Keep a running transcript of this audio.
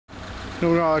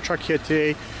New truck here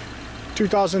today.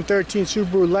 2013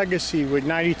 Subaru Legacy with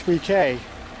 93K.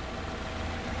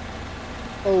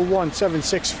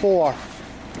 01764.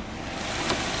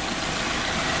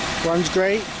 Runs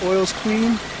great. Oil's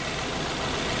clean.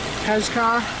 Has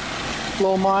car.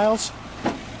 Low miles.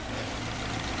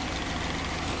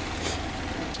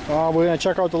 We're going to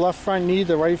check out the left front knee,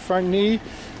 the right front knee,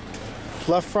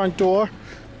 left front door,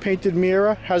 painted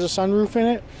mirror, has a sunroof in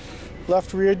it,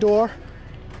 left rear door,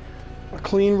 a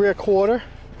clean rear quarter,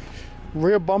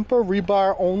 rear bumper,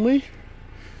 rebar only,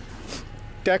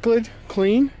 deck lid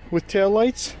clean with tail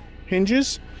lights,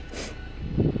 hinges,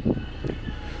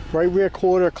 right rear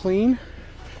quarter clean,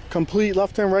 complete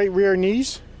left and right rear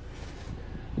knees,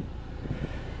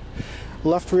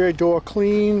 left rear door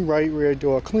clean, right rear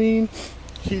door clean,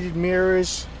 heated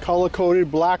mirrors, color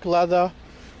coded black leather,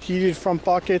 heated front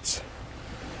buckets,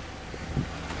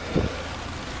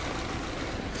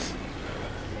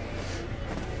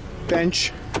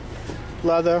 bench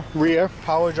leather, rear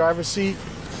power driver seat,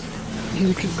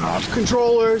 heated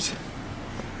controllers,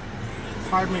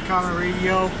 5-minute common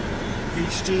radio,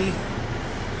 HD,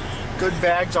 good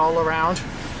bags all around,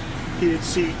 heated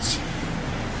seats,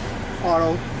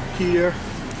 auto heater,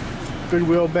 good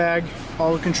wheel bag,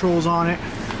 all the controls on it,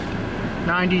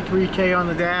 93K on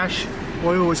the dash,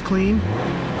 oil was clean.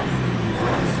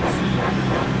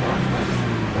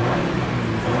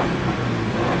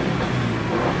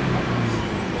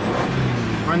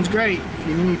 Runs great. If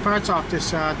you need any parts off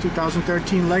this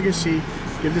 2013 Legacy,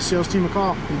 give the sales team a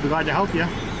call. We'll be glad to help you.